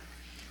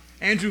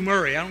Andrew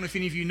Murray. I don't know if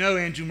any of you know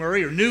Andrew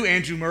Murray or knew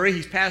Andrew Murray.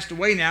 He's passed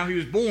away now. He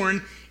was born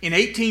in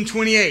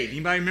 1828.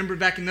 Anybody remember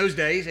back in those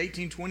days,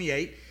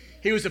 1828?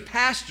 He was a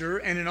pastor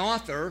and an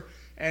author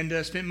and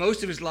spent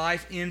most of his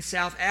life in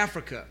South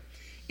Africa.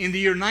 In the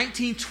year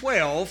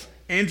 1912,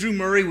 Andrew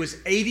Murray was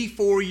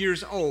 84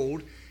 years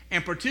old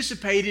and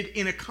participated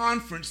in a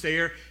conference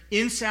there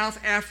in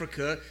South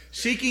Africa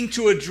seeking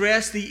to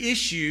address the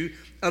issue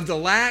of the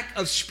lack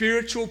of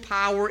spiritual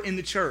power in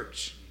the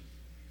church.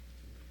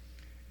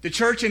 The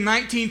church in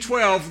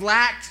 1912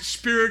 lacked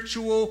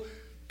spiritual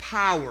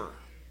power.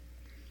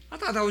 I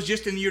thought that was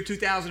just in the year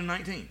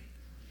 2019.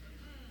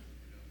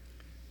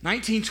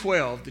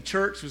 1912, the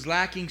church was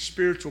lacking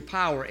spiritual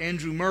power.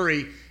 Andrew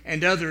Murray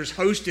and others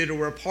hosted or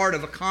were a part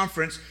of a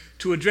conference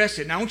to address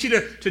it. Now I want you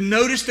to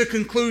notice the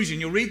conclusion.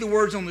 You'll read the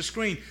words on the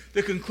screen.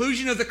 The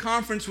conclusion of the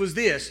conference was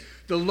this: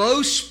 the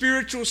low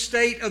spiritual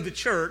state of the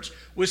church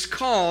was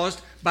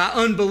caused by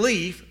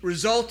unbelief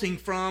resulting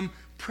from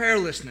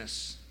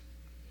prayerlessness.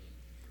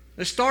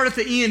 Let's start at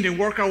the end and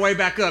work our way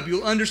back up.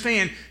 You'll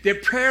understand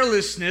that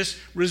prayerlessness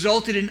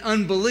resulted in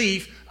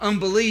unbelief.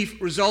 Unbelief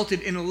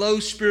resulted in a low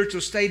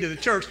spiritual state of the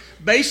church.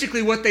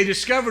 Basically what they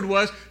discovered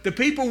was the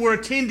people were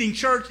attending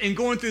church and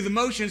going through the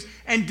motions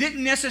and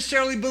didn't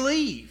necessarily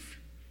believe.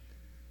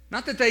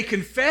 Not that they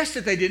confessed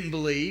that they didn't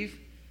believe,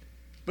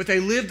 but they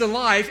lived a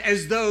life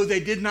as though they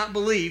did not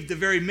believe the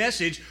very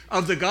message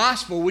of the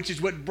gospel, which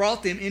is what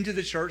brought them into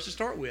the church to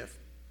start with.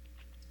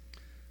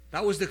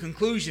 That was the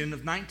conclusion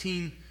of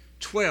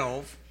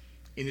 1912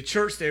 in the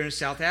church there in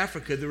South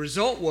Africa. The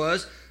result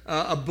was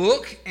a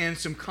book and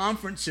some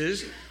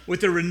conferences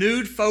with a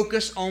renewed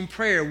focus on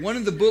prayer. One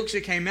of the books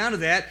that came out of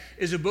that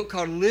is a book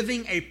called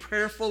Living a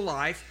Prayerful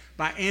Life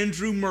by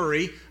Andrew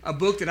Murray, a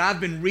book that I've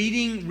been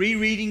reading,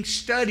 rereading,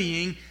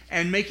 studying,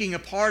 and making a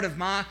part of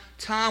my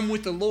time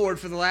with the Lord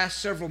for the last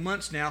several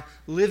months now,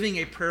 Living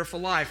a Prayerful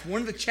Life.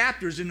 One of the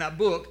chapters in that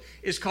book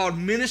is called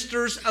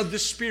Ministers of the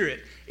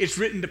Spirit. It's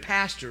written to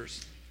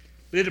pastors,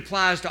 but it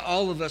applies to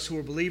all of us who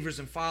are believers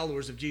and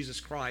followers of Jesus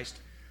Christ.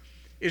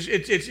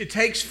 It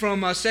takes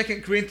from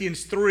 2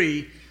 Corinthians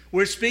 3,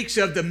 where it speaks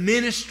of the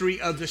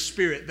ministry of the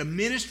Spirit, the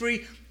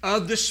ministry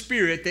of the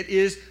Spirit that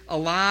is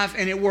alive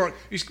and at work.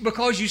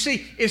 Because you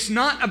see, it's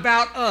not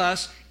about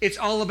us, it's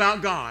all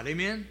about God.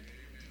 Amen?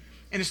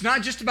 And it's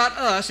not just about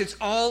us, it's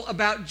all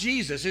about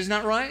Jesus. Isn't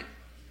that right?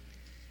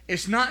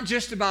 It's not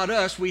just about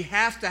us. We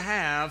have to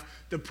have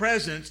the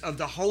presence of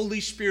the Holy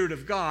Spirit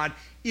of God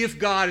if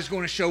God is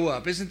going to show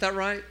up. Isn't that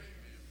right?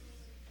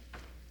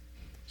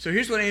 So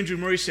here's what Andrew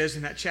Murray says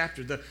in that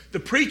chapter. The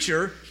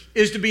preacher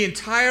is to be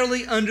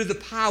entirely under the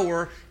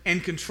power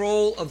and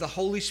control of the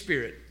Holy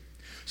Spirit,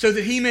 so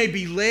that he may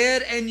be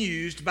led and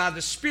used by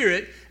the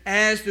Spirit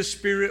as the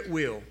Spirit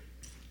will.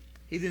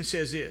 He then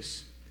says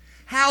this: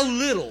 how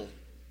little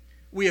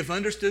we have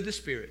understood the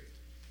Spirit.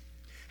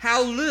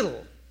 How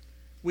little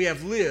we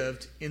have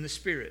lived in the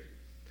Spirit.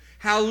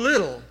 How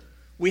little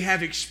we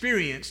have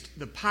experienced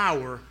the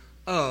power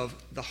of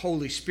the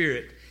Holy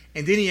Spirit.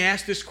 And then he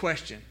asked this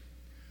question: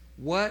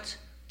 what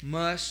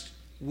must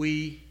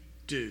we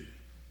do?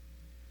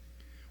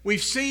 We've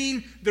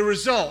seen the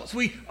results.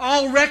 We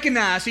all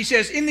recognize, he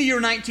says, in the year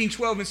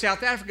 1912 in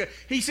South Africa,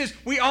 he says,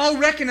 we all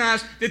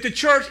recognize that the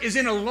church is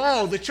in a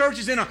lull. The church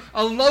is in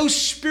a low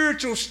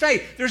spiritual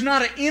state. There's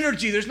not an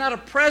energy. There's not a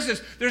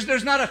presence.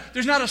 There's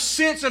not a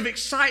sense of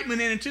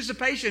excitement and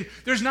anticipation.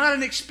 There's not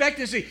an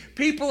expectancy.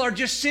 People are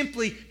just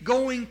simply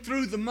going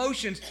through the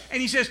motions.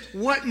 And he says,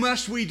 what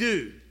must we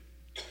do?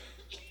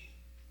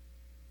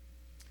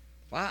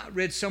 Well, I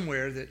read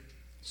somewhere that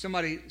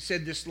somebody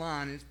said this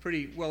line, it's a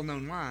pretty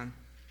well-known line,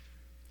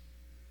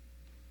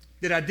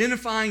 that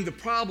identifying the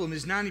problem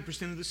is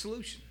 90% of the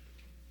solution.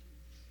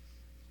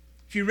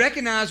 If you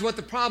recognize what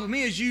the problem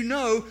is, you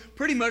know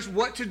pretty much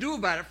what to do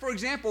about it. For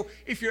example,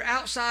 if you're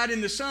outside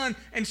in the sun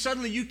and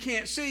suddenly you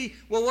can't see,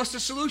 well, what's the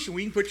solution?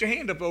 Well, you can put your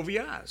hand up over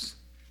your eyes.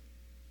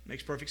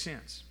 Makes perfect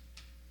sense.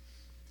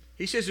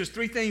 He says there's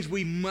 3 things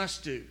we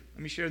must do.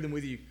 Let me share them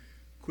with you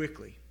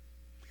quickly.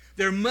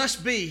 There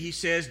must be, he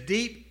says,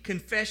 deep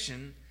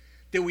confession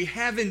that we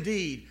have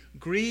indeed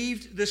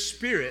grieved the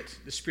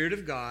Spirit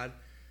of God,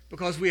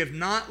 because we have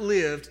not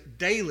lived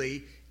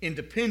daily in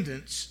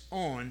dependence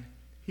on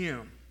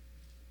Him.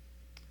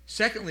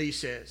 Secondly, he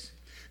says,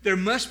 there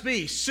must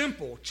be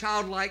simple,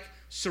 childlike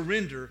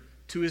surrender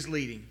to His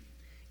leading,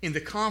 in the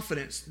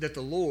confidence that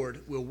the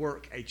Lord will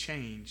work a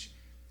change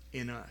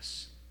in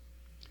us.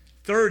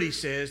 Third, he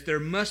says, there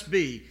must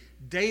be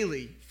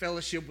daily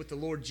fellowship with the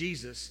Lord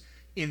Jesus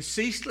in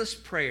ceaseless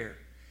prayer.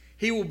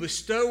 He will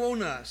bestow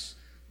on us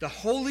the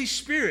Holy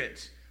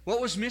Spirit. What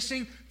was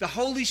missing? The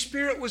Holy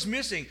Spirit was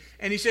missing.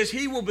 And he says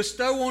he will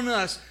bestow on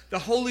us the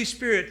Holy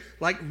Spirit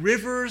like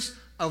rivers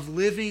of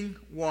living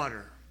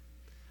water.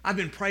 I've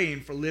been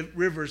praying for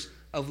rivers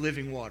of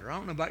living water. I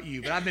don't know about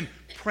you, but I've been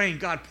praying,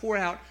 God, pour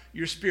out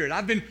your Spirit.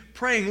 I've been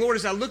praying, Lord,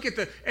 as I look at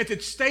the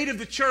state of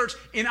the church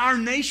in our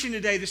nation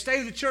today, the state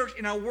of the church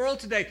in our world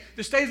today,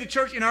 the state of the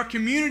church in our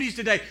communities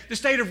today, the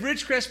state of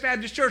Ridgecrest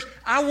Baptist Church,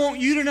 I want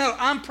you to know,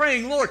 I'm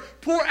praying, Lord,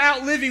 pour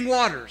out living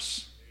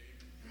waters.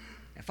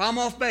 If I'm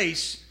off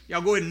base, y'all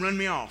go ahead and run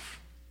me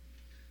off.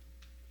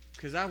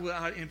 Because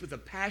with a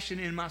passion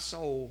in my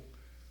soul,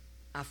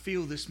 I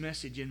feel this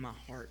message in my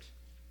heart.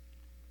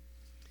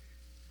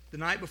 The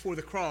night before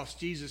the cross,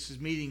 Jesus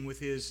is meeting with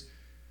his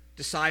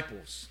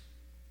disciples.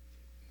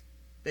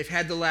 They've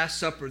had the Last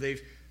Supper.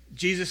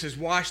 Jesus has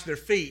washed their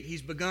feet.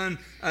 He's begun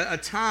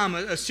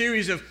a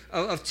series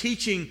of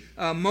teaching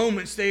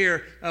moments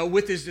there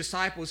with his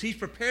disciples. He's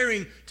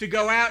preparing to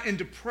go out and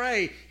to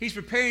pray. He's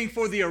preparing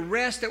for the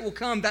arrest that will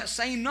come that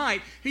same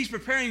night. He's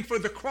preparing for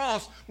the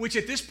cross, which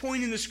at this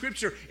point in the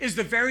Scripture is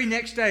the very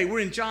next day.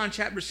 We're in John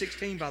chapter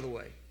 16, by the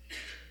way.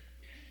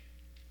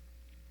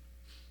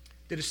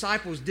 The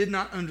disciples did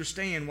not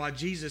understand why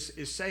Jesus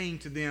is saying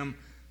to them,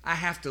 I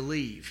have to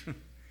leave.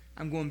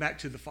 I'm going back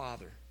to the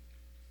Father.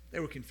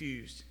 They were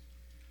confused.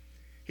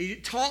 He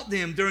taught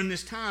them during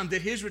this time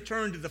that his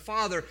return to the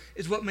Father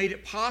is what made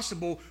it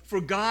possible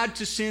for God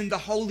to send the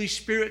Holy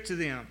Spirit to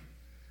them.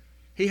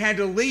 He had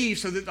to leave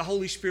so that the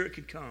Holy Spirit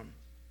could come.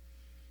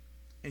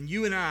 And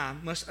you and I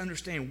must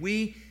understand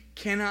we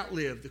cannot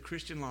live the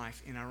Christian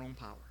life in our own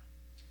power.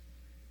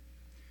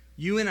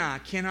 You and I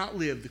cannot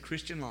live the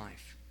Christian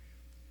life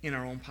in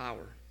our own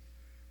power.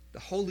 The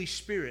Holy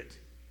Spirit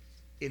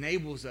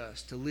enables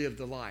us to live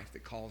the life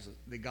that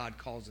God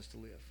calls us to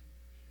live.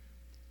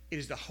 It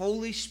is the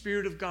Holy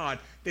Spirit of God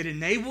that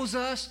enables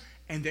us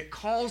and that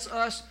calls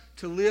us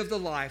to live the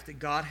life that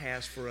God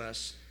has for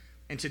us.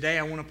 And today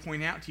I want to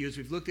point out to you, as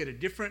we've looked at a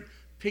different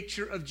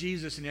picture of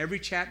Jesus in every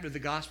chapter of the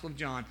Gospel of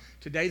John,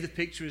 today the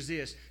picture is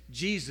this: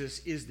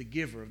 Jesus is the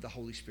giver of the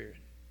Holy Spirit.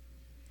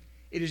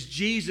 It is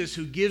Jesus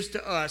who gives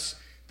to us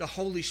the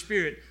Holy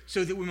Spirit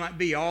so that we might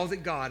be all that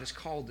God has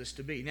called us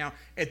to be. Now,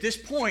 at this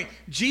point,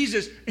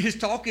 Jesus is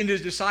talking to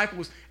his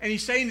disciples, and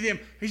he's saying to them,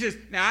 he says,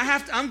 now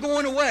I'm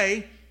going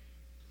away.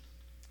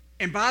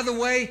 And by the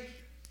way,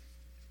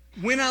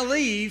 when I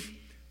leave,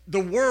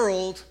 the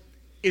world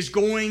is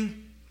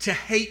going to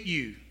hate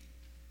you.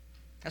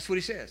 That's what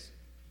he says.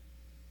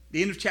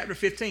 The end of chapter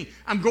 15.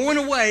 I'm going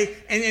away,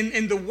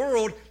 and the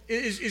world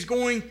is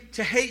going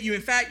to hate you. In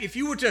fact, if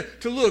you were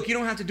to look, you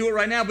don't have to do it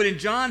right now, but in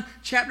John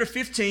chapter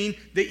 15,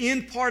 the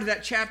end part of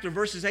that chapter,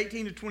 verses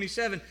 18 to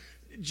 27,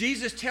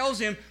 Jesus tells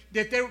him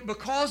that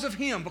because of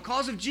him,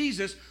 because of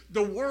Jesus,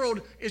 the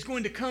world is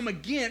going to come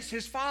against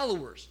his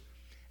followers.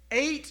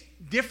 8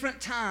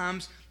 different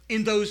times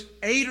in those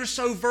 8 or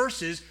so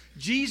verses,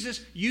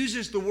 Jesus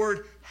uses the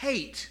word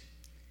hate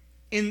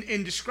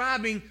in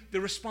describing the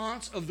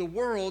response of the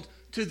world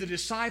to the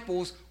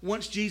disciples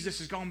once Jesus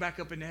has gone back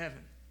up into heaven.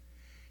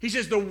 He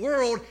says, the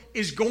world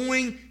is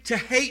going to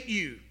hate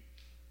you.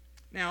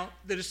 Now,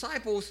 the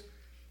disciples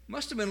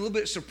must have been a little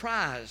bit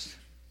surprised.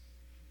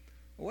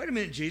 Well, wait a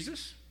minute,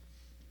 Jesus.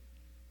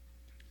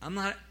 I'm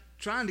not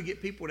trying to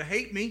get people to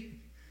hate me.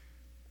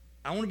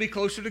 I want to be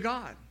closer to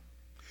God.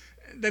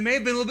 They may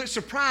have been a little bit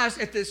surprised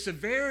at the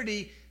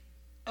severity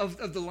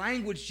of the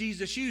language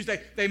Jesus used.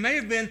 They may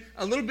have been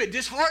a little bit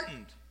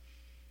disheartened.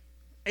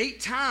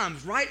 8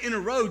 times right in a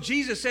row,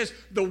 Jesus says,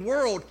 the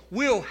world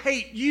will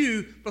hate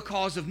you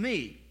because of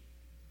me.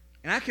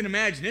 And I can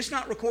imagine, it's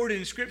not recorded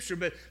in Scripture,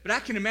 but I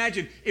can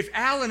imagine if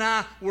Al and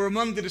I were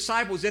among the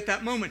disciples at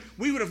that moment,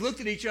 we would have looked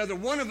at each other.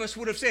 One of us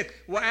would have said,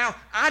 well, Al,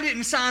 I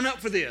didn't sign up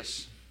for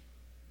this.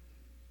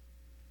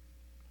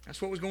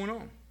 That's what was going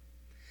on.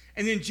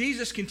 And then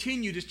Jesus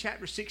continued as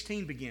chapter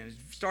 16 begins.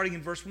 Starting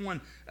in verse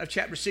 1 of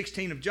chapter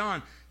 16 of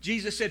John,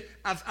 Jesus said,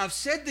 I've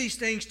said these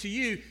things to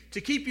you to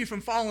keep you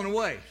from falling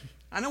away.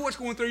 I know what's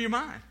going through your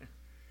mind.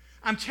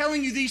 I'm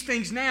telling you these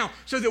things now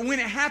so that when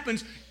it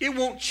happens, it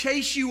won't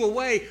chase you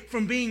away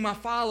from being my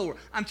follower.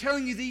 I'm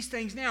telling you these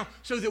things now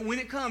so that when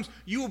it comes,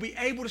 you will be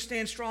able to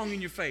stand strong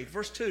in your faith.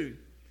 Verse 2,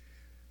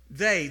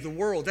 the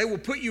world, they will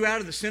put you out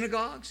of the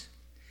synagogues.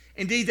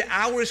 Indeed, the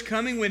hour is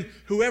coming when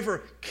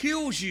whoever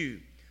kills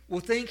you will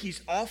think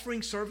he's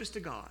offering service to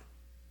God.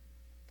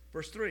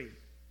 Verse 3,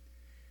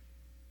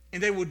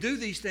 and they will do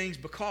these things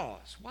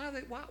because.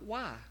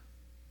 Why?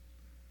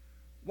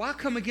 Why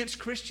come against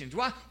Christians?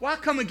 Why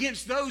come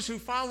against those who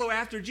follow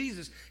after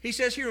Jesus? He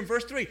says here in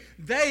verse 3,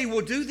 they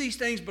will do these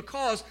things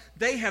because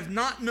they have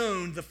not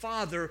known the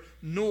Father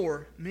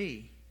nor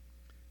me.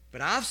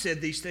 But I've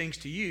said these things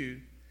to you,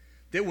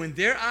 that when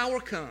their hour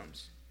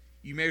comes,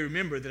 you may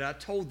remember that I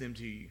told them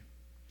to you.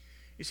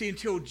 You see,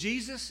 until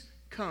Jesus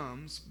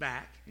comes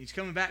back, he's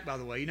coming back, by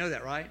the way, you know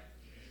that, right?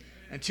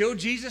 Until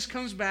Jesus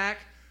comes back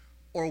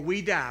or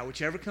we die,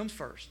 whichever comes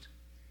first,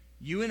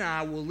 you and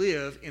I will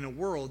live in a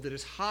world that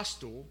is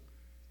hostile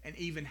and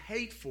even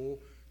hateful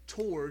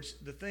towards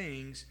the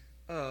things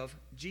of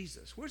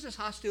Jesus. Where does this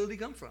hostility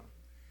come from?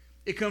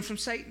 It comes from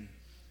Satan.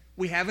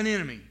 We have an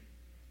enemy.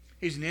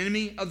 He's an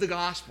enemy of the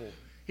gospel.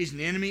 He's an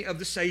enemy of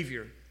the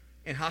Savior.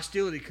 And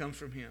hostility comes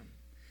from him.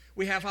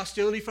 We have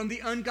hostility from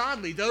the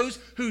ungodly. Those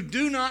who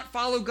do not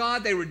follow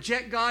God, they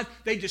reject God,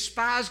 they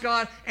despise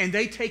God, and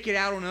they take it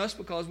out on us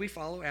because we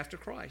follow after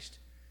Christ.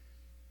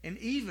 And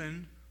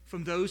even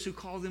from those who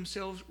call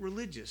themselves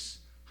religious,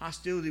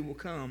 hostility will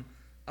come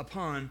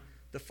upon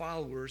the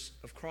followers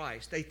of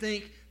Christ. They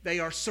think they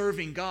are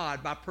serving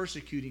God by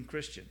persecuting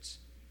Christians.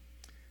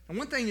 And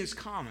one thing that's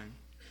common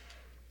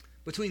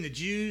between the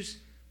Jews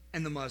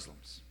and the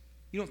Muslims,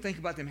 you don't think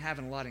about them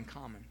having a lot in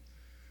common.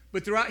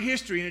 But throughout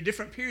history, and in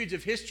different periods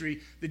of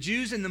history, the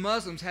Jews and the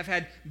Muslims have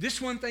had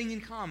this one thing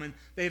in common.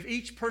 They have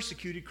each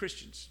persecuted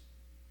Christians.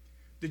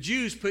 The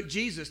Jews put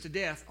Jesus to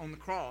death on the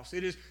cross.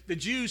 It is the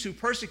Jews who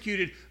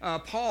persecuted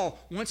Paul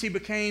once he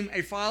became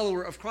a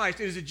follower of Christ.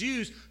 It is the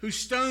Jews who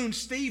stoned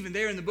Stephen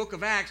there in the book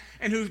of Acts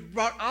and who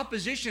brought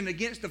opposition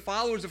against the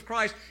followers of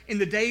Christ in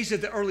the days of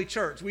the early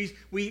church. We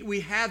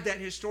have that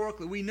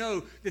historically. We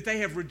know that they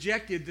have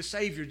rejected the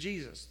Savior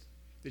Jesus.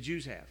 The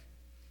Jews have.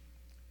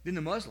 Then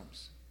the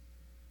Muslims.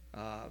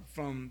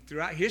 From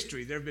throughout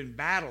history, there have been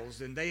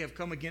battles, and they have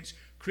come against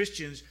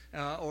Christians,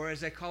 or as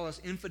they call us,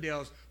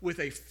 infidels, with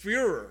a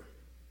furor.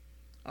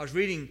 I was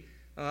reading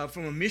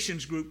from a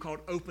missions group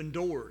called Open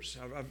Doors.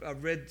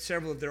 I've read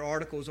several of their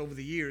articles over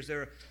the years.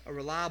 They're a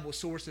reliable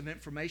source of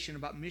information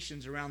about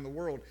missions around the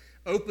world.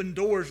 Open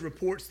Doors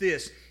reports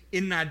this: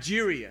 in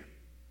Nigeria,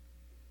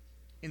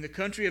 in the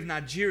country of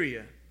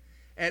Nigeria,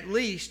 at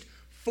least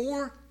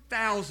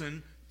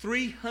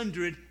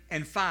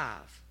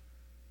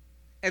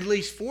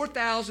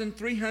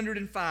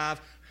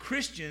 4,305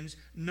 Christians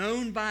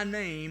known by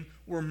name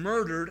were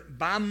murdered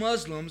by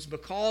Muslims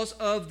because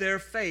of their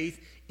faith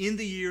in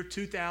the year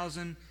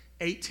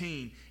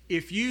 2018.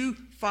 If you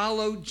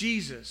follow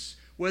Jesus,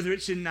 whether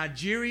it's in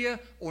Nigeria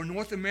or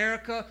North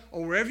America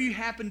or wherever you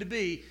happen to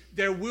be,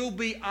 there will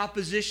be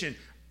opposition.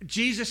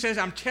 Jesus says,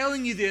 I'm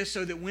telling you this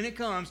so that when it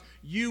comes,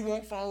 you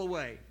won't fall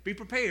away. Be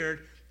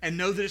prepared and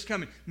know that it's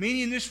coming.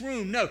 Many in this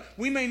room know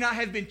we may not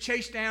have been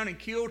chased down and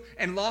killed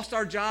and lost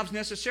our jobs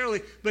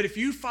necessarily, but if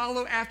you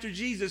follow after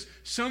Jesus,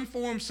 some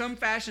form, some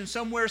fashion,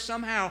 somewhere,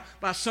 somehow,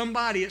 by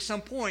somebody at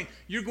some point,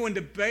 you're going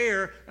to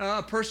bear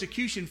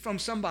persecution from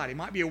somebody. It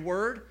might be a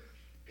word,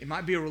 it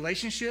might be a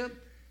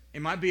relationship,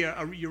 it might be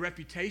your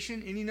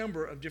reputation, any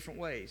number of different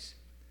ways.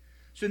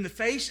 So in the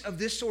face of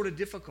this sort of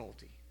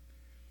difficulty,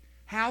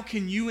 how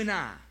can you and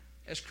I,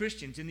 as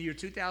Christians in the year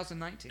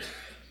 2019,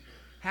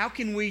 how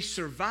can we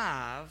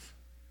survive,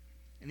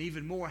 and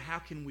even more, how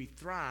can we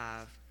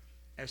thrive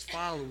as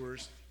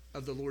followers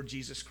of the Lord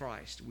Jesus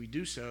Christ? We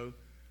do so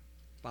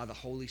by the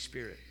Holy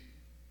Spirit.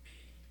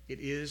 It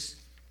is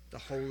the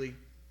Holy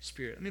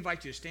Spirit. Let me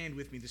invite you to stand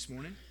with me this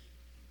morning.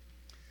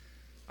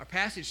 Our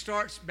passage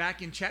starts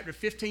back in chapter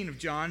 15 of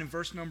John in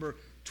verse number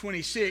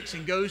 26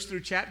 and goes through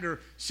chapter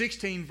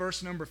 16,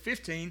 verse number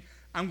 15.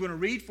 I'm going to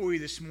read for you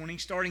this morning,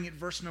 starting at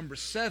verse number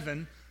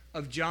 7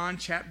 of John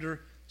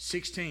chapter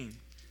 16.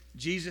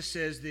 Jesus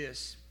says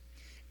this: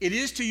 it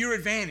is to your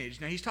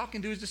advantage. Now he's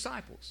talking to his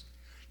disciples.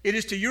 It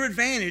is to your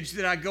advantage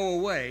that I go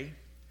away.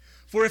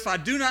 For if I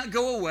do not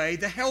go away,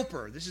 the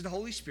Helper, this is the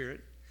Holy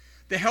Spirit,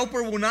 the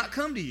Helper will not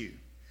come to you.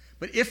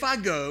 But if I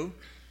go,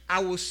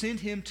 I will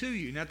send him to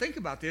you. Now think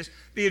about this.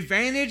 The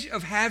advantage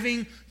of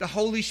having the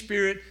Holy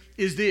Spirit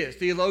is this.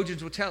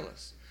 Theologians will tell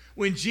us.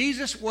 When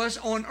Jesus was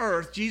on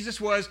earth, Jesus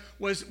was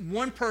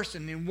one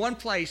person in one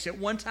place at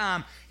one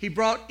time. He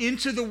brought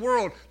into the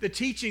world the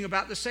teaching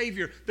about the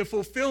Savior, the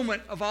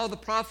fulfillment of all the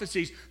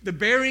prophecies, the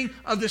bearing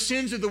of the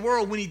sins of the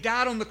world. When he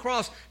died on the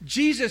cross,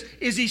 Jesus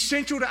is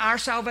essential to our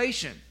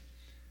salvation.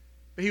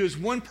 But he was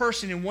one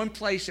person in one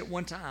place at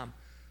one time.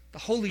 The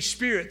Holy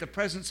Spirit, the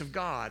presence of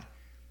God,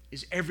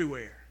 is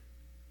everywhere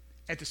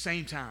at the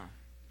same time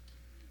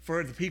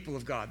for the people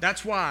of God.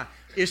 That's why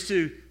it's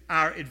to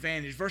our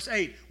advantage. Verse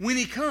 8, when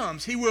he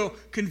comes, he will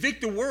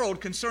convict the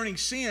world concerning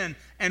sin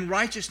and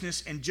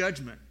righteousness and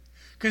judgment.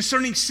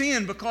 Concerning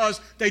sin, because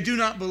they do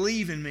not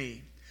believe in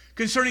me.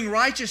 Concerning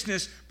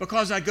righteousness,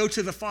 because I go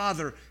to the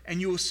Father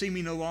and you will see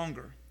me no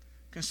longer.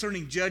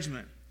 Concerning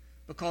judgment,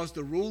 because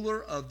the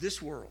ruler of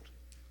this world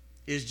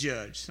is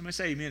judged. Somebody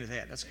say amen to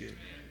that. That's good. Amen.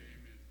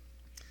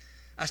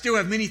 I still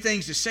have many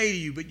things to say to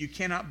you, but you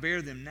cannot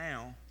bear them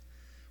now.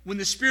 When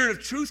the Spirit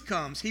of truth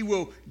comes, he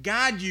will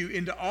guide you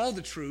into all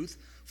the truth.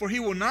 For he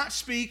will not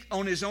speak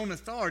on his own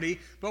authority,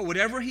 but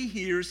whatever he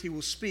hears, he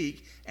will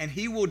speak, and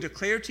he will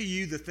declare to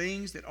you the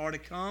things that are to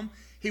come.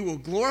 He will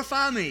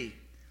glorify me,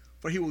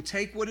 for he will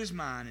take what is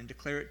mine and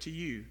declare it to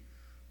you.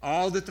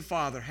 All that the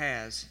Father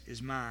has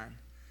is mine.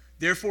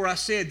 Therefore I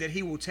said that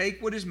he will take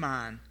what is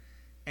mine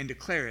and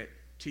declare it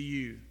to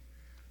you.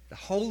 The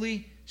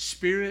Holy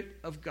Spirit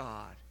of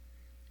God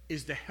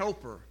is the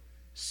helper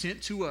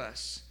sent to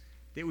us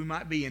that we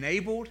might be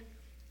enabled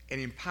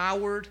and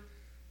empowered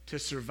to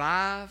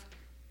survive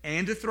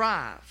and to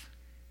thrive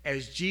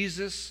as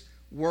Jesus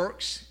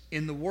works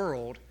in the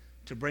world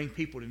to bring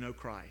people to know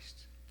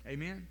Christ.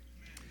 Amen?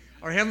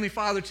 Our Heavenly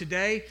Father,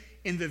 today,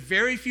 in the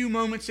very few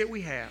moments that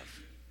we have,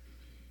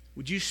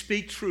 would you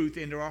speak truth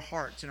into our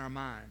hearts and our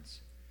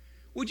minds?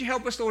 Would you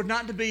help us, Lord,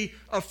 not to be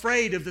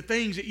afraid of the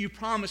things that you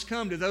promise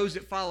come to those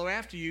that follow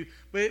after you,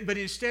 but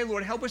instead,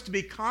 Lord, help us to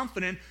be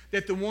confident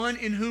that the one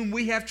in whom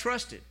we have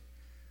trusted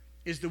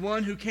is the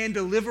one who can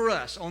deliver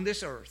us on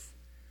this earth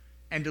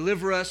and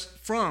deliver us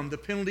from the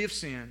penalty of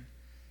sin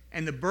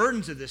and the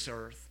burdens of this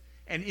earth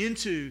and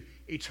into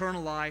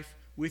eternal life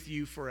with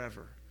you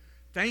forever.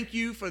 Thank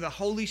you for the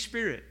Holy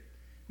Spirit.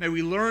 May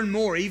we learn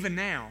more even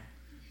now.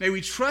 May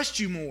we trust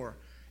you more,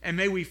 and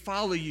may we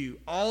follow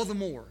you all the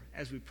more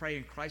as we pray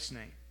in Christ's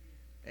name.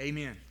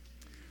 Amen.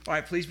 All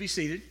right, please be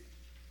seated.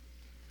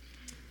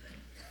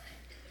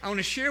 I want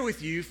to share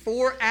with you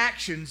 4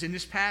 actions in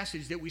this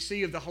passage that we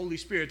see of the Holy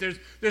Spirit.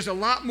 There's a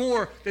lot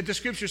more that the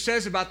Scripture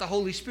says about the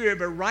Holy Spirit,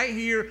 but right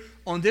here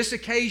on this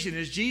occasion,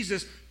 as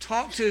Jesus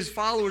talks to his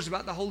followers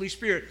about the Holy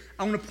Spirit,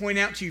 I want to point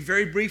out to you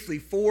very briefly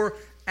 4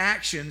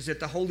 actions that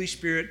the Holy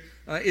Spirit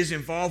is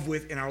involved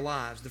with in our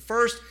lives. The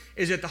first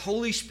is that the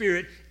Holy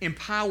Spirit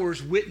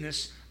empowers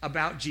witness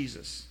about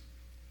Jesus.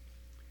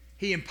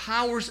 He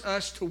empowers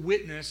us to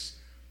witness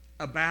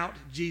about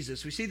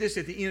Jesus. We see this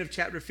at the end of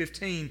chapter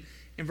 15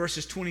 in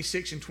verses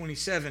 26 and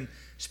 27.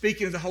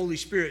 Speaking of the Holy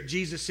Spirit,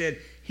 Jesus said,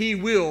 He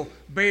will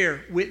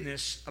bear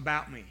witness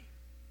about me.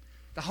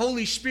 The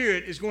Holy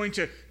Spirit is going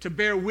to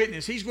bear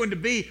witness. He's going to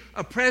be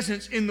a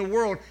presence in the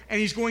world, and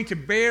He's going to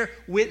bear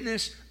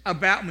witness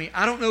about me.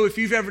 I don't know if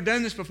you've ever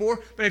done this before,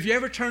 but have you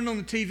ever turned on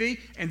the TV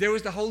and there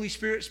was the Holy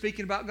Spirit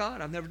speaking about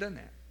God? I've never done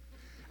that.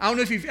 I don't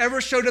know if you've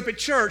ever showed up at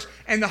church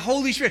and the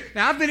Holy Spirit...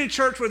 Now, I've been in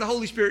church where the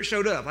Holy Spirit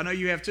showed up. I know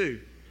you have too.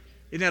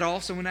 Isn't that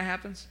awesome when that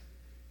happens?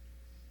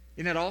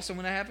 Isn't that awesome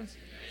when that happens?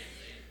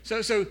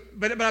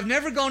 But I've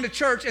never gone to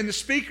church and the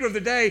speaker of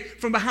the day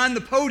from behind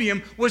the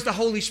podium was the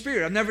Holy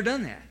Spirit. I've never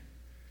done that.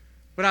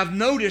 But I've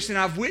noticed and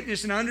I've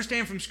witnessed and I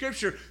understand from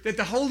Scripture that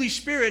the Holy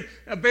Spirit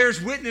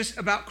bears witness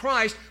about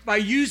Christ by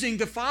using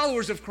the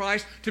followers of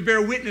Christ to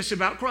bear witness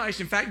about Christ.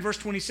 In fact, verse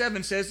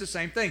 27 says the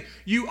same thing.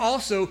 You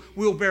also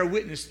will bear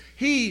witness.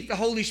 He, the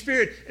Holy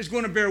Spirit, is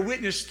going to bear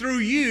witness through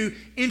you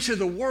into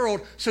the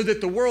world so that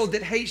the world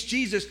that hates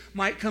Jesus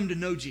might come to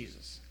know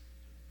Jesus.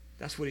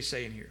 That's what he's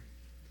saying here.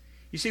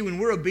 You see, when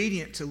we're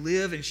obedient to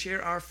live and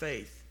share our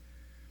faith,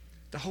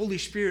 the Holy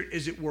Spirit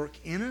is at work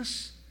in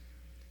us,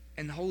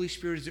 and the Holy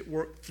Spirit is at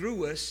work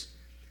through us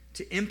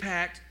to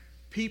impact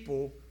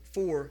people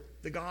for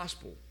the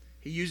gospel.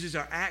 He uses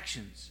our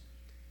actions.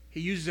 He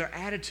uses our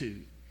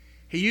attitude.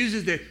 He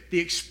uses the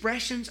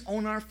expressions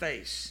on our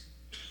face.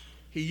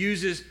 He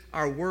uses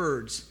our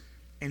words,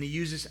 and He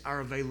uses our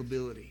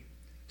availability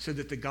so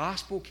that the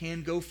gospel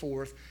can go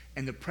forth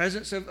and the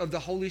presence of the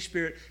Holy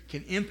Spirit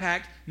can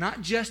impact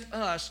not just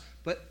us,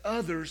 but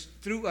others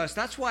through us.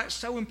 That's why it's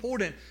so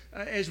important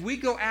as we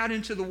go out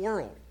into the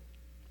world,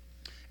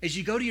 as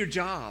you go to your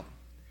job,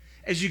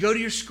 as you go to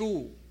your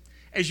school,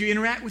 as you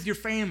interact with your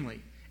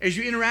family, as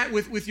you interact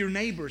with your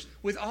neighbors,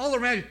 with all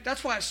around you.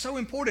 That's why it's so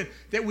important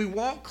that we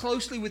walk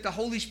closely with the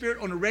Holy Spirit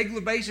on a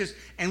regular basis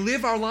and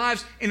live our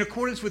lives in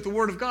accordance with the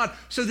Word of God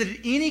so that at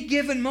any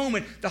given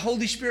moment, the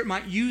Holy Spirit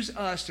might use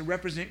us to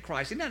represent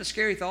Christ. Isn't that a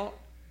scary thought?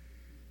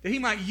 That He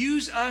might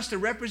use us to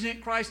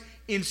represent Christ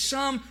in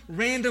some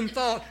random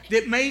thought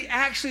that may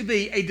actually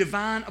be a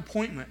divine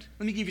appointment.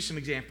 Let me give you some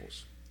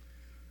examples.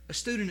 A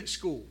student at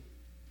school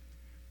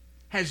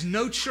has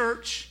no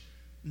church,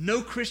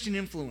 no Christian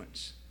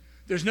influence.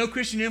 There's no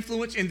Christian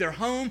influence in their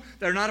home.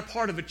 They're not a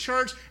part of a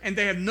church, and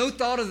they have no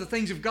thought of the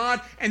things of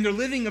God, and they're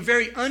living a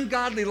very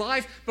ungodly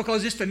life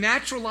because it's the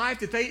natural life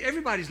that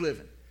everybody's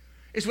living.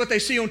 It's what they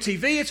see on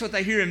TV. It's what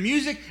they hear in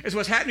music. It's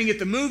what's happening at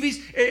the movies.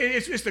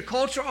 It's the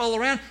culture all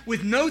around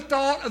with no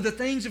thought of the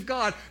things of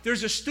God.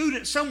 There's a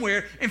student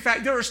somewhere. In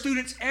fact, there are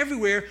students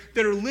everywhere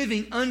that are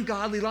living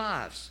ungodly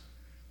lives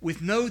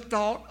with no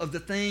thought of the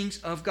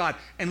things of God.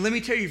 And let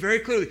me tell you very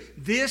clearly,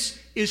 this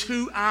is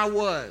who I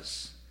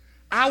was.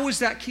 I was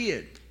that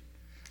kid.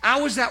 I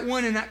was that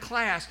one in that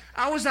class.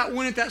 I was that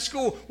one at that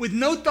school with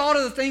no thought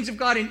of the things of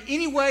God in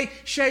any way,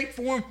 shape,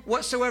 form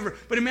whatsoever.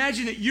 But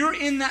imagine that you're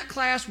in that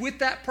class with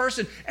that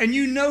person and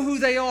you know who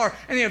they are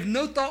and they have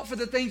no thought for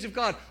the things of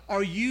God.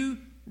 Are you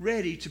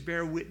ready to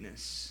bear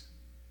witness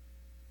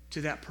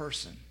to that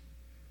person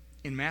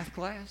in math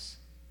class,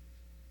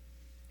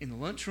 in the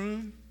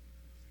lunchroom,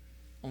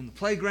 on the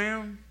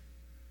playground,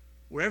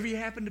 wherever you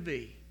happen to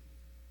be?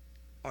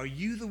 Are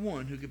you the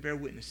one who could bear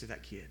witness to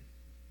that kid?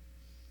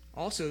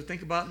 Also,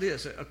 think about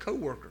this, a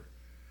coworker.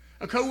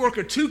 A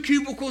coworker 2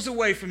 cubicles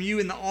away from you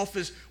in the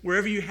office,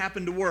 wherever you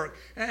happen to work,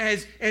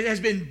 has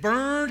been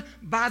burned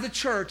by the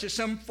church at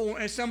some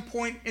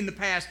point in the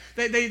past.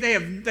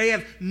 They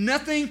have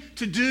nothing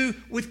to do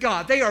with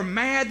God. They are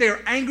mad. They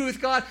are angry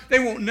with God. They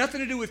want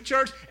nothing to do with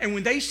church. And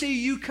when they see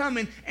you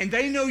coming and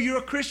they know you're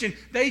a Christian,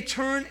 they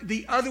turn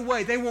the other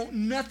way. They want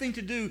nothing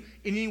to do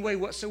in any way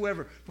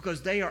whatsoever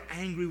because they are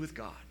angry with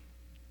God.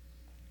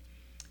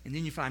 And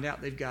then you find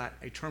out they've got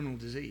a terminal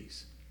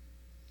disease.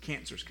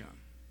 Cancer's come.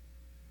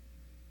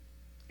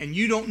 And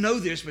you don't know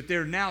this, but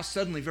they're now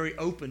suddenly very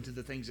open to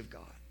the things of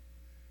God.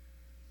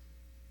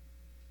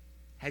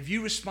 Have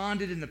you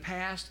responded in the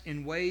past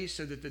in ways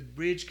so that the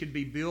bridge could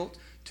be built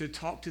to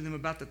talk to them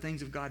about the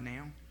things of God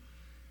now?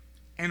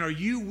 And are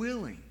you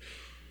willing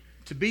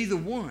to be the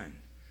one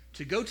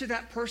to go to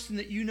that person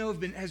that you know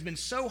has been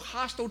so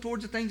hostile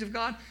towards the things of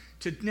God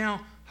to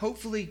now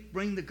hopefully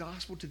bring the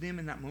gospel to them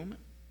in that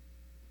moment?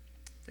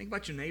 Think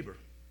about your neighbor.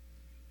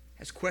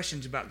 Has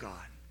questions about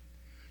God.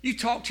 You've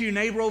talked to your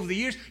neighbor over the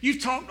years.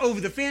 You've talked over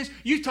the fence.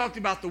 You've talked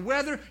about the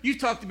weather. You've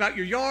talked about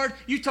your yard.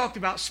 You've talked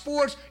about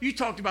sports. You've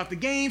talked about the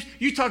games.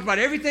 You've talked about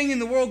everything in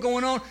the world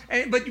going on.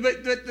 But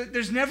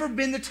there's never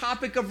been the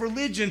topic of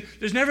religion.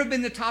 There's never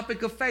been the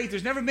topic of faith.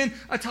 There's never been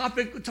a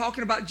topic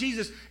talking about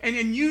Jesus. And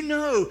you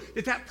know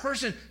that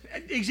person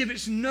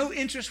exhibits no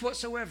interest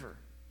whatsoever.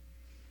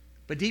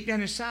 But deep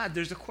down inside,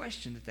 there's a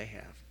question that they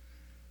have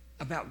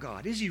about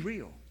God. Is he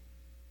real?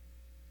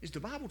 Is the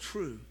Bible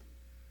true?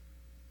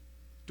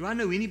 Do I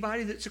know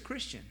anybody that's a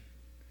Christian?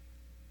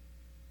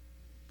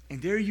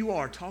 And there you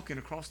are talking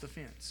across the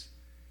fence.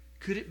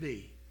 Could it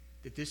be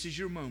that this is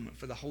your moment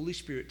for the Holy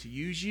Spirit to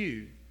use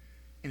you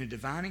in a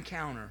divine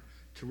encounter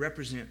to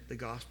represent the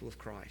gospel of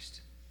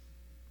Christ?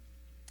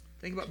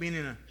 Think about being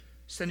in a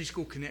Sunday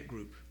School Connect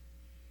group.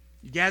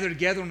 You gather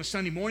together on a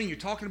Sunday morning, you're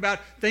talking about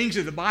things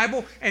of the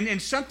Bible,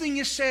 and something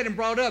is said and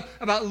brought up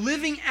about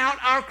living out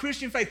our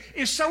Christian faith.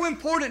 It's so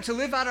important to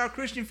live out our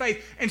Christian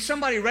faith, and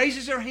somebody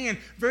raises their hand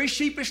very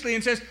sheepishly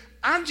and says,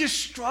 I'm just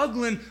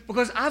struggling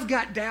because I've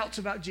got doubts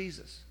about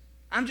Jesus.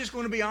 I'm just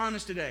going to be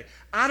honest today.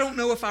 I don't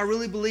know if I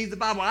really believe the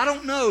Bible. I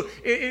don't know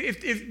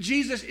if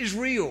Jesus is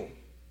real.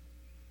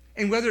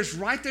 And whether it's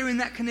right there in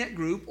that Connect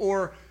group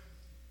or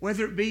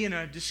whether it be in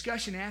a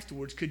discussion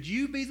afterwards, could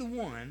you be the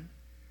one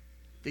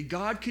that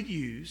God could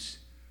use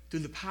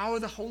through the power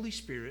of the Holy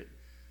Spirit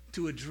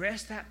to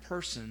address that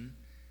person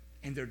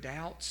and their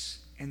doubts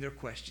and their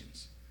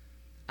questions?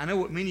 I know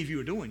what many of you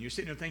are doing. You're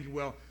sitting there thinking,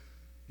 well,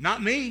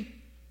 not me.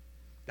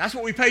 That's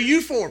what we pay you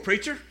for,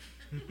 preacher.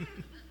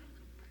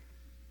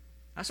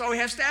 That's why we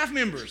have staff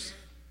members.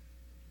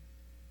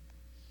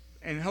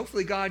 And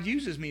hopefully God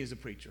uses me as a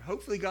preacher.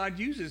 Hopefully God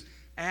uses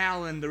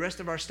Al and the rest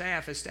of our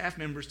staff as staff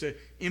members to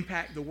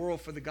impact the world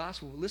for the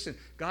gospel. Listen,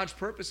 God's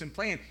purpose and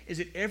plan is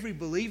that every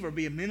believer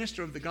be a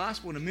minister of the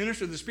gospel and a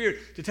minister of the Spirit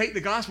to take the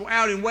gospel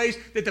out in ways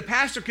that the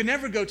pastor can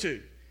never go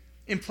to,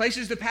 in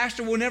places the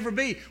pastor will never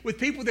be, with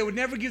people that would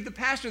never give the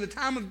pastor the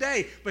time of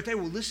day, but they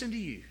will listen to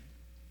you.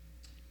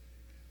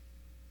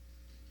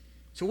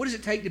 So what does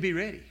it take to be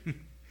ready?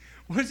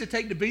 What does it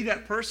take to be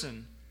that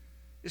person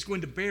that's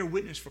going to bear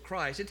witness for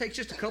Christ? It takes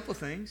just a couple of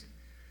things.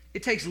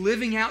 It takes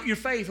living out your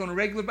faith on a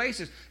regular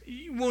basis.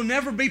 We'll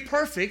never be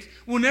perfect.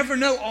 We'll never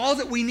know all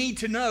that we need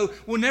to know.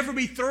 We'll never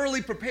be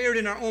thoroughly prepared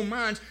in our own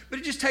minds. But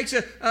it just takes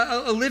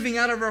a living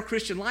out of our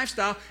Christian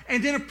lifestyle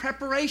and then a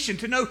preparation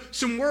to know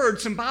some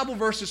words, some Bible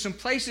verses, some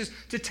places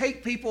to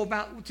take people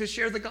about, to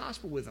share the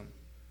gospel with them.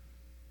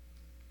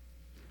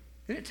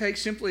 Then it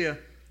takes simply a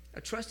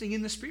trusting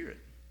in the Spirit.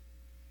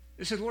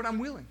 It says, Lord, I'm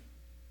willing.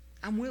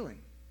 I'm willing.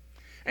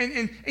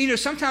 And you know,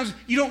 sometimes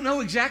you don't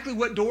know exactly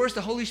what doors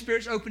the Holy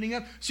Spirit's opening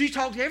up, so you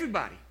talk to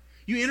everybody.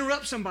 You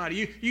interrupt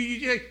somebody.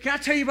 You can I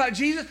tell you about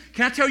Jesus?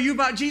 Can I tell you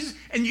about Jesus?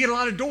 And you get a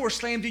lot of doors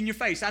slammed in your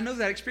face. I know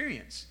that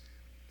experience.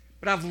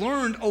 But I've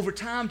learned over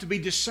time to be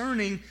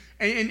discerning,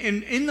 and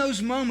in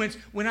those moments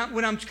when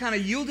I'm kind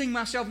of yielding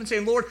myself and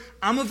saying, Lord,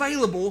 I'm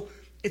available,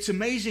 it's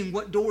amazing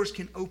what doors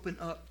can open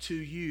up to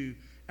you.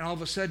 And all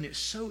of a sudden, it's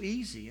so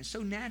easy and so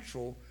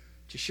natural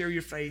to share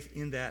your faith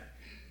in that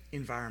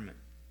environment.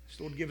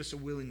 So Lord, give us a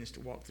willingness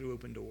to walk through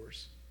open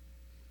doors.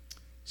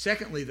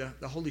 Secondly,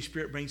 the Holy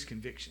Spirit brings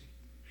conviction.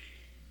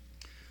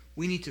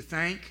 We need to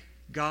thank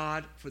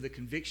God for the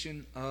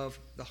conviction of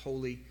the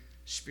Holy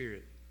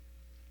Spirit.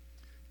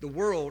 The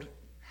world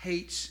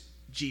hates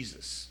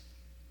Jesus.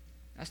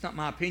 That's not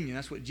my opinion.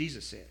 That's what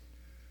Jesus said.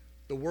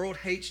 The world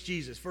hates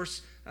Jesus.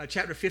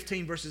 Chapter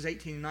 15, verses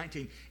 18 and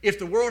 19. If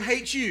the world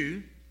hates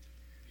you,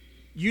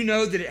 you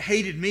know that it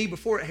hated me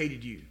before it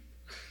hated you.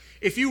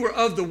 If you were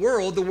of the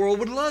world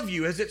would love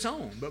you as its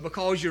own. But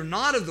because you're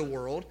not of the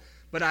world,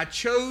 but I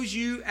chose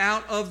you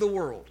out of the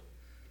world,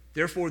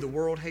 therefore the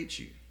world hates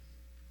you.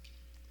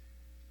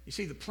 You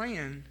see, the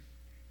plan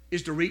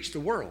is to reach the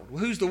world. Well,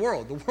 who's the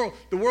world?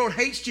 The world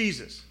hates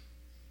Jesus.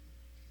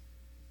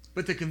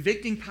 But the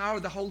convicting power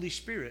of the Holy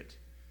Spirit,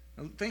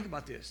 now think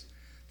about this.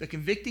 The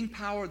convicting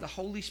power of the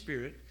Holy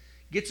Spirit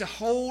gets a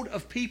hold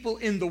of people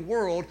in the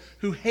world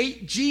who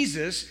hate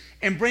Jesus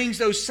and brings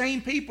those same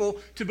people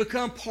to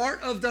become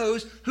part of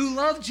those who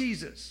love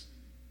Jesus.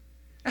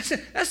 That's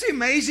the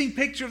amazing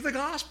picture of the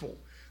gospel.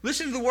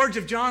 Listen to the words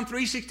of John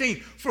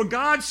 3:16. For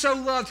God so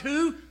loved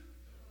who?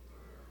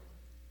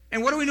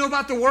 And what do we know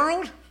about the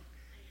world?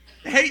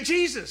 They hate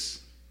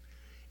Jesus.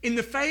 In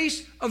the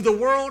face of the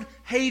world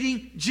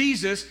hating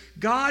Jesus,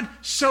 God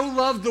so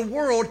loved the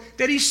world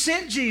that He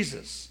sent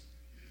Jesus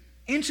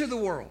into the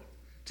world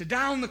to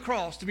die on the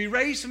cross, to be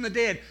raised from the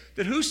dead,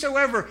 that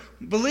whosoever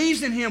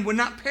believes in Him would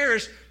not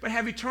perish but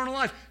have eternal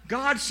life.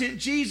 God sent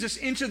Jesus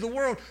into the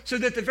world so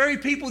that the very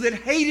people that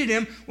hated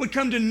Him would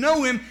come to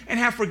know Him and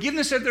have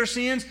forgiveness of their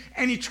sins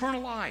and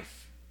eternal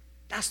life.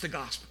 That's the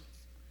gospel.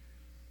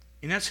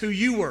 And that's who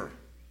you were.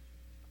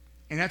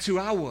 And that's who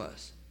I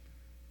was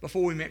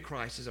before we met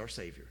Christ as our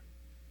Savior.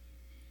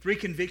 3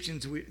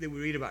 convictions that we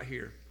read about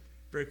here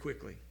very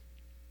quickly.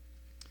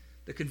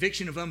 The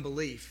conviction of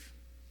unbelief,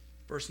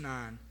 verse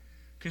 9.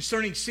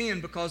 Concerning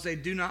sin, because they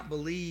do not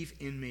believe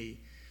in me.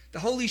 The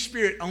Holy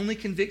Spirit only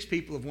convicts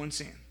people of one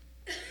sin.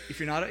 if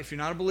you're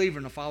not a believer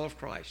and a follower of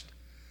Christ.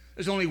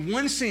 There's only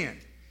one sin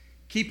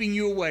keeping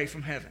you away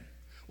from heaven.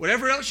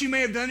 Whatever else you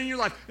may have done in your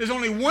life, there's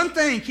only one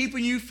thing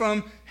keeping you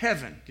from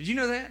heaven. Did you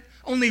know that?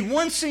 Only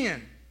one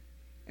sin.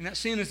 And that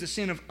sin is the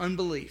sin of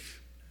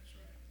unbelief.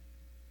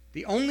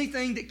 The only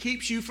thing that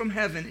keeps you from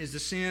heaven is the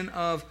sin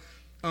of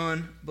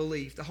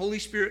unbelief. The Holy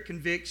Spirit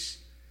convicts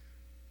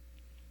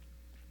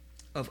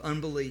of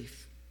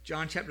unbelief.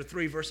 John chapter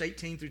 3, verse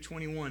 18 through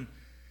 21.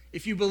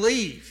 If you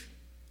believe,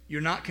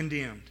 you're not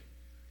condemned.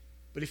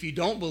 But if you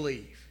don't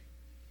believe,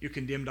 you're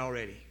condemned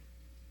already.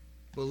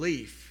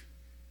 Belief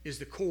is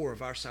the core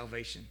of our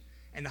salvation.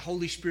 And the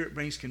Holy Spirit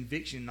brings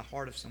conviction in the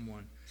heart of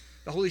someone.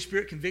 The Holy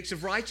Spirit convicts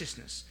of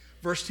righteousness.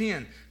 Verse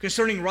 10,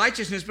 concerning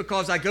righteousness,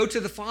 because I go to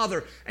the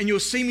Father and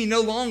you'll see me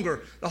no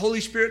longer. The Holy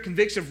Spirit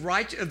convicts of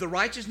the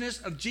righteousness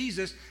of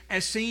Jesus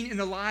as seen in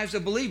the lives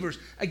of believers.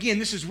 Again,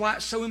 this is why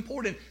it's so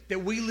important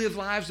that we live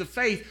lives of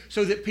faith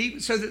so that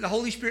the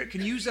Holy Spirit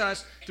can use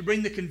us to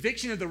bring the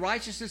conviction of the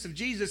righteousness of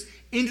Jesus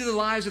into the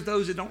lives of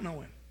those that don't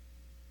know Him.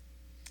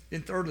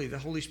 Then thirdly, the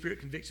Holy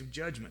Spirit convicts of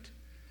judgment.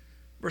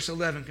 Verse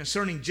 11,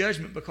 concerning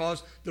judgment,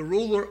 because the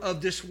ruler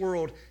of this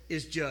world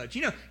is judged.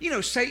 You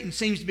know, Satan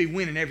seems to be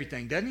winning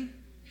everything, doesn't he?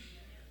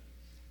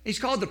 He's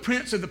called the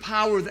prince of the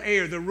power of the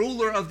air, the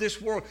ruler of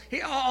this world.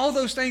 All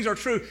those things are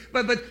true.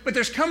 But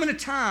there's coming a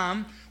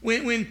time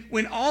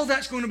when all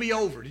that's going to be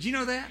over. Did you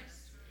know that?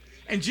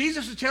 And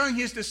Jesus was telling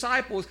his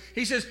disciples,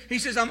 he says,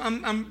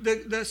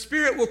 the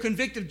Spirit will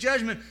convict of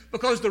judgment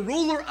because the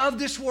ruler of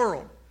this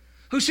world,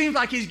 who seems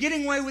like he's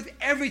getting away with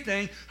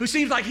everything, who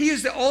seems like he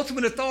is the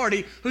ultimate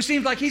authority, who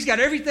seems like he's got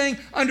everything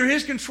under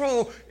his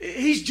control,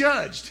 he's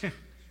judged.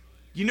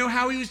 You know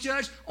how he was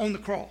judged? On the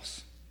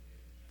cross.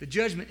 The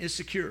judgment is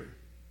secure.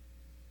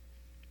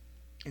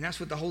 And that's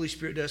what the Holy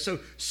Spirit does. So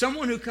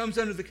someone who comes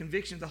under the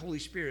conviction of the Holy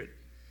Spirit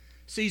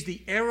sees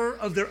the error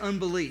of their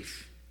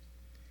unbelief,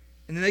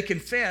 and then they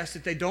confess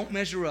that they don't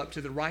measure up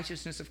to the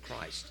righteousness of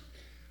Christ,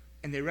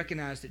 and they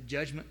recognize that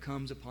judgment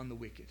comes upon the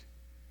wicked.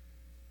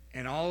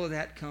 And all of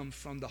that comes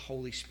from the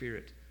Holy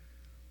Spirit.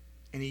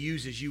 And He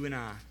uses you and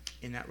I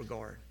in that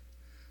regard.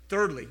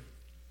 Thirdly,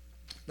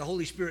 the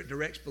Holy Spirit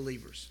directs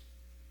believers.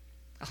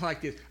 I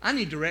like this. I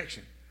need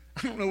direction.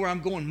 I don't know where I'm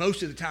going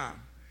most of the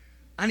time.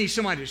 I need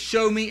somebody to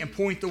show me and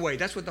point the way.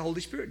 That's what the Holy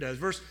Spirit does.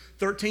 Verse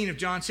 13 of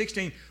John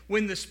 16,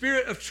 when the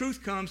Spirit of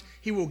truth comes,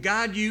 He will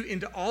guide you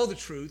into all the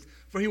truth,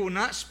 for He will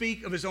not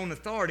speak of His own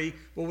authority,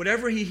 but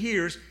whatever He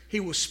hears, He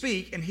will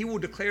speak, and He will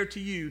declare to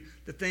you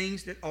the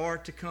things that are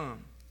to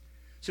come.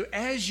 So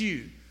as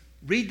you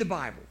read the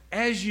Bible,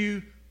 as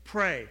you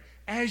pray,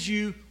 as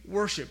you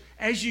worship,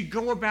 as you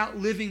go about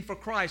living for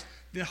Christ,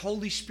 the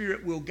Holy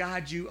Spirit will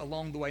guide you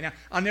along the way. Now,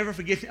 I'll never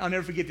forget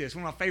this.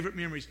 One of my favorite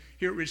memories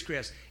here at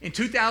Ridgecrest. In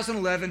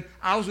 2011,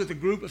 I was with a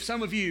group of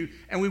some of you,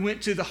 and we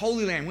went to the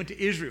Holy Land, went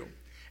to Israel.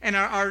 And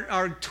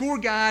our tour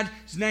guide's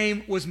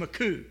name was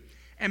Maku.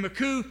 And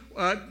Maku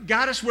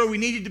got us where we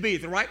needed to be,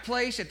 at the right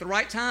place, at the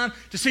right time,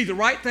 to see the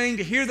right thing,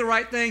 to hear the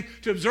right thing,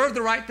 to observe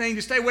the right thing,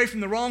 to stay away from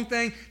the wrong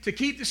thing, to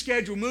keep the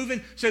schedule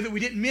moving so that we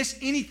didn't miss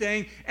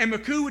anything. And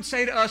Maku would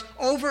say to us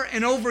over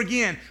and over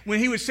again, when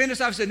he would send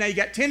us off, he said, now you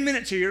got 10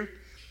 minutes here,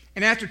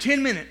 and after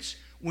 10 minutes,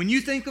 when you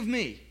think of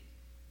me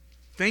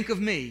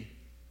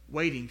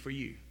waiting for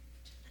you.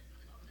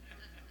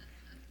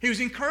 He was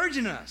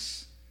encouraging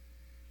us.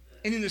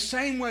 And in the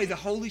same way, the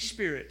Holy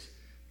Spirit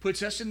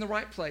puts us in the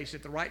right place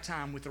at the right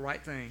time with the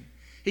right thing.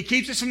 He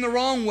keeps us from the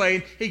wrong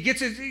way.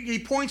 He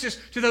points us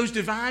to those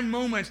divine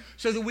moments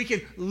so that we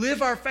can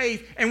live our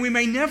faith, and we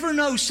may never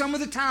know some of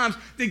the times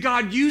that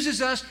God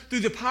uses us through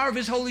the power of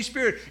His Holy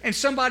Spirit, and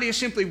somebody is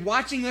simply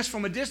watching us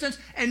from a distance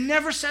and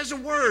never says a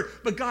word,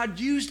 but God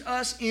used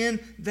us in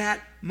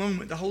that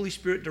moment. The Holy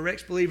Spirit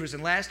directs believers.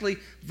 And lastly,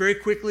 very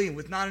quickly and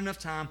with not enough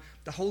time,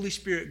 the Holy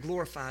Spirit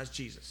glorifies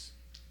Jesus.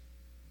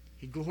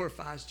 He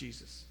glorifies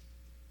Jesus.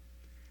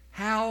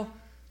 How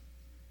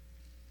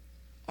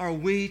are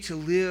we to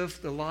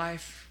live the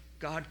life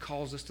God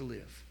calls us to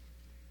live?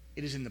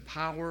 It is in the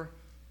power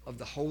of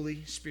the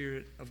Holy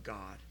Spirit of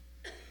God.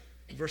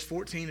 In verse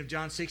 14 of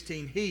John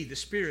 16, He, the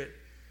Spirit,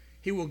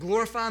 He will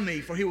glorify me,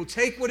 for He will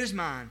take what is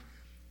mine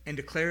and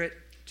declare it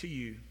to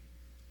you.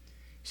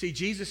 See,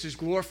 Jesus is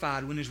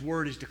glorified when His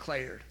word is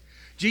declared.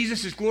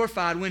 Jesus is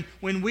glorified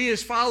when we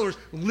as followers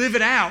live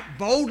it out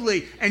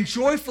boldly and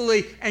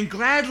joyfully and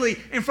gladly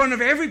in front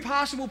of every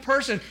possible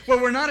person, where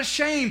we're not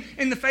ashamed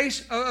in the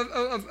face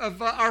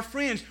of our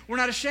friends. We're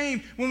not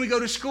ashamed when we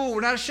go to school.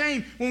 We're not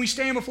ashamed when we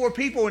stand before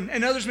people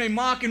and others may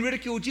mock and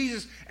ridicule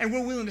Jesus, and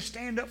we're willing to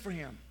stand up for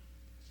Him.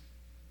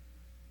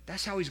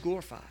 That's how He's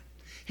glorified.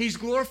 He's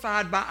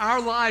glorified by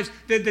our lives,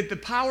 that the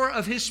power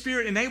of His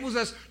Spirit enables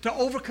us to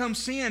overcome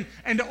sin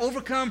and to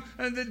overcome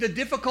the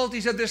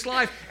difficulties of this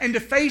life and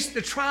to face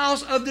the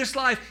trials of this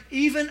life,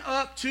 even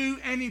up to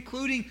and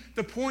including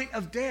the point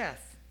of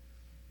death.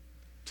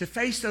 To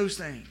face those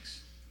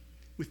things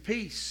with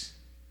peace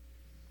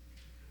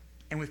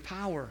and with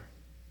power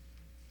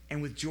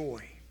and with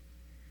joy.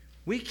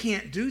 We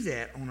can't do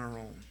that on our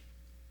own.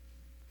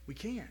 We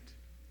can't.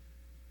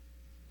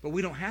 But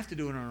we don't have to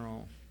do it on our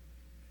own.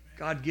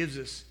 God gives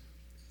us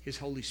His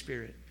Holy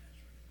Spirit.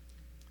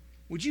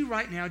 Would you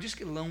right now just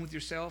get alone with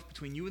yourself,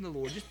 between you and the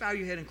Lord? Just bow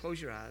your head and close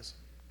your eyes.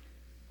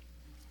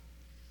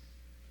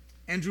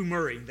 Andrew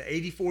Murray, the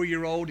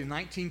 84-year-old in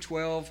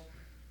 1912,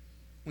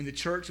 when the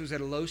church was at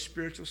a low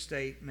spiritual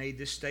state, made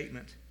this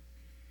statement: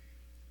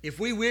 if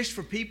we wish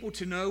for people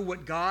to know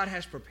what God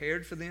has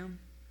prepared for them,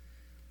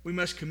 we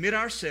must commit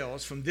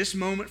ourselves from this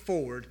moment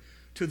forward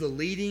to the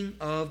leading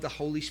of the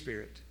Holy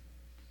Spirit.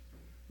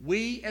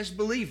 We as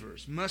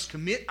believers must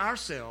commit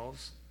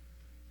ourselves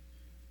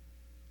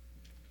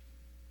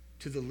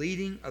to the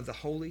leading of the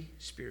Holy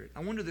Spirit. I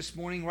wonder this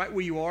morning, right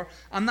where you are,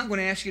 I'm not going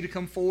to ask you to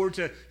come forward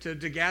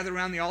to gather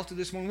around the altar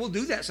this morning. We'll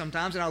do that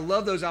sometimes, and I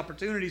love those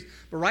opportunities.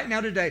 But right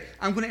now today,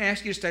 I'm going to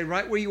ask you to stay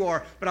right where you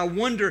are. But I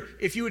wonder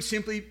if you would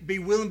simply be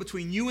willing,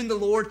 between you and the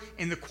Lord,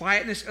 in the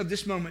quietness of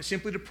this moment,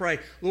 simply to pray,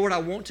 Lord, I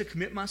want to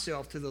commit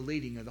myself to the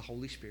leading of the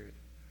Holy Spirit.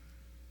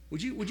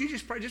 Would you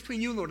just pray, just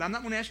between you and the Lord? I'm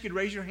not going to ask you to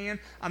raise your hand.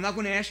 I'm not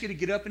going to ask you to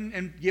get up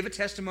and give a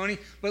testimony.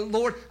 But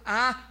Lord,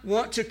 I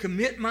want to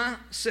commit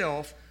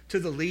myself to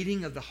the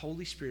leading of the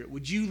Holy Spirit.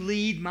 Would you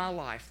lead my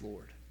life,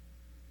 Lord?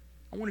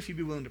 I wonder if you'd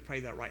be willing to pray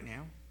that right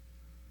now.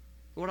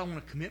 Lord, I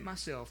want to commit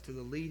myself to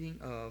the leading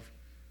of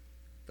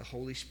the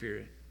Holy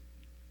Spirit.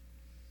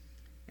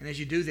 And as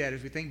you do that,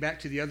 as we think back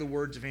to the other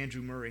words of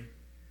Andrew Murray,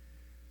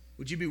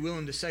 would you be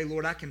willing to say,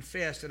 Lord, I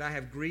confess that I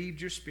have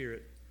grieved your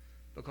Spirit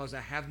because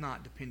I have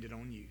not depended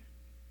on you.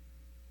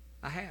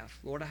 I have.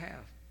 Lord, I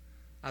have.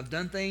 I've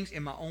done things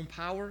in my own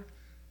power.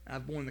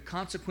 I've borne the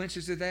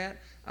consequences of that.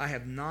 I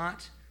have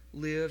not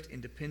lived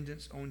in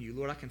dependence on you.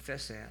 Lord, I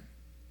confess that.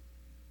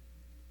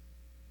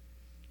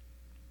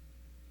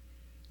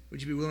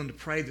 Would you be willing to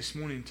pray this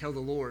morning and tell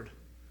the Lord,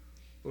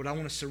 Lord, I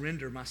want to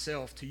surrender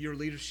myself to your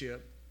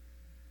leadership,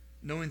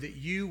 knowing that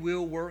you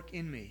will work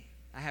in me.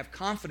 I have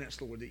confidence,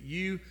 Lord, that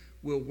you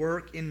will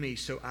work in me,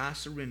 so I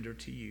surrender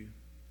to you.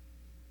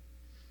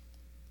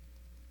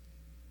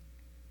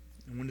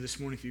 I wonder this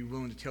morning if you're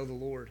willing to tell the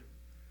Lord,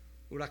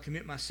 Lord, I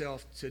commit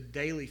myself to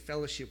daily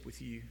fellowship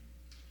with you,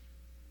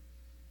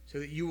 so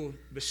that you will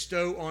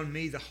bestow on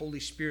me the Holy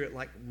Spirit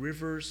like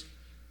rivers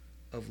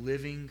of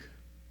living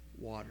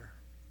water.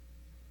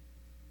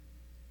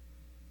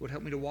 Lord,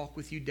 help me to walk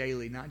with you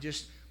daily, not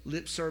just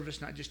lip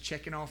service, not just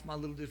checking off my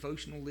little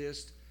devotional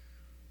list.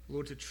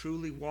 Lord, to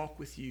truly walk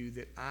with you,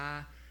 that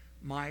I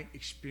might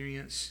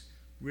experience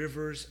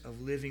rivers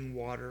of living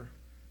water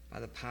by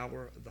the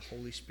power of the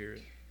Holy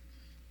Spirit.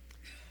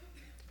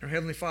 Our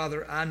Heavenly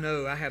Father, I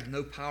know I have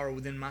no power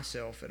within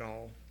myself at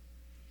all.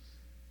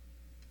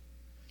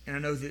 And I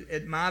know that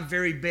at my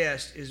very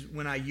best is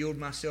when I yield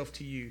myself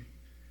to you.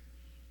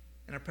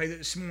 And I pray that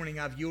this morning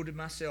I've yielded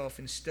myself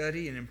in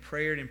study and in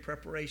prayer and in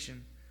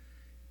preparation.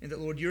 And that,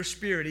 Lord, your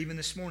Spirit, even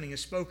this morning,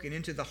 has spoken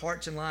into the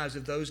hearts and lives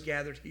of those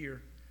gathered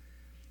here.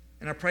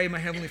 And I pray, my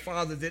Heavenly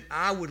Father, that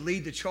I would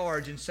lead the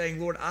charge in saying,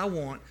 Lord, I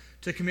want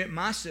to commit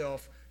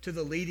myself to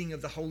the leading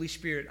of the Holy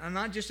Spirit. I'm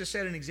not just to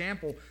set an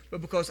example,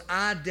 but because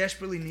I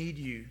desperately need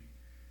you.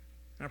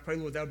 And I pray,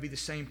 Lord, that would be the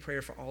same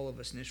prayer for all of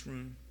us in this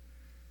room.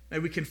 May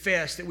we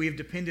confess that we have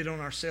depended on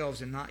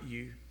ourselves and not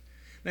you.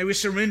 May we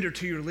surrender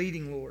to your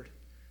leading, Lord,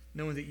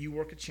 knowing that you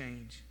work a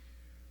change.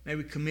 May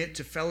we commit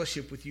to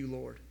fellowship with you,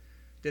 Lord,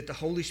 that the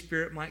Holy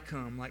Spirit might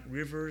come like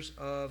rivers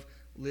of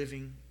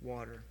living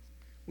water.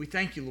 We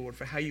thank you, Lord,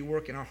 for how you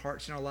work in our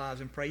hearts and our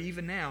lives, and pray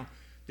even now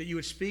that you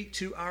would speak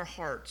to our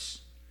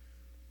hearts.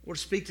 Lord,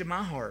 speak to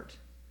my heart,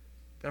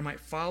 that I might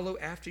follow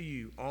after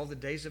you all the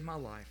days of my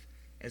life,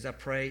 as I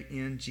pray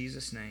in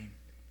Jesus' name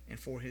and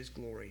for his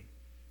glory.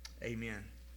 Amen.